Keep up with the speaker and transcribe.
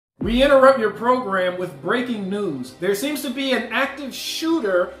We interrupt your program with breaking news. There seems to be an active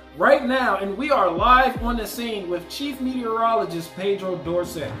shooter right now, and we are live on the scene with Chief Meteorologist Pedro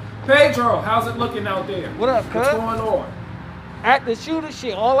Dorset. Pedro, how's it looking out there? What up, cuz? What's going on? Active shooter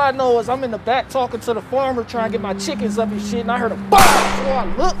shit. All I know is I'm in the back talking to the farmer trying to get my chickens up and shit, and I heard a BOOM! So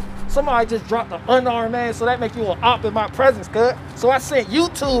I look, somebody just dropped an unarmed man, so that make you an op in my presence, cuz. So I sent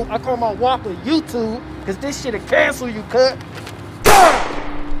YouTube, I call my whopper YouTube, cause this shit'll cancel you, cuz.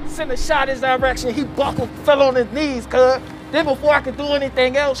 Sent a shot his direction, he buckled, fell on his knees, cuz. Then before I could do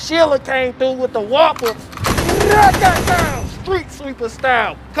anything else, Sheila came through with the whopper. Street sweeper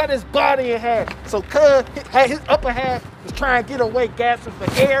style, cut his body in half. So cuz had his upper half was trying to get away, gasping for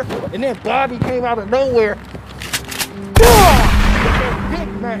air, and then Bobby came out of nowhere.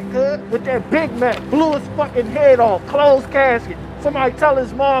 With that Big Mac, blew his fucking head off, closed casket. Somebody tell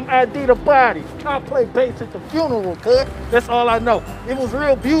his mom ID the body. I play bass at the funeral, cuz. That's all I know. It was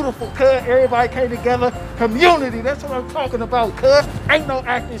real beautiful, cuz. Everybody came together. Community, that's what I'm talking about, cuz. Ain't no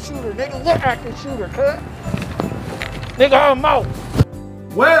active shooter, nigga. What active shooter, cuz? Nigga, I'm out.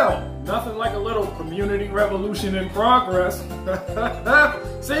 Well, nothing like a little community revolution in progress.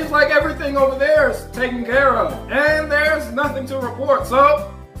 Seems like everything over there is taken care of. And there's nothing to report,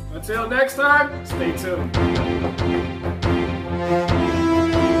 so until next time, stay tuned.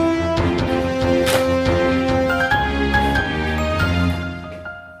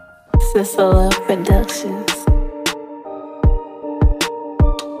 Cicilla Productions.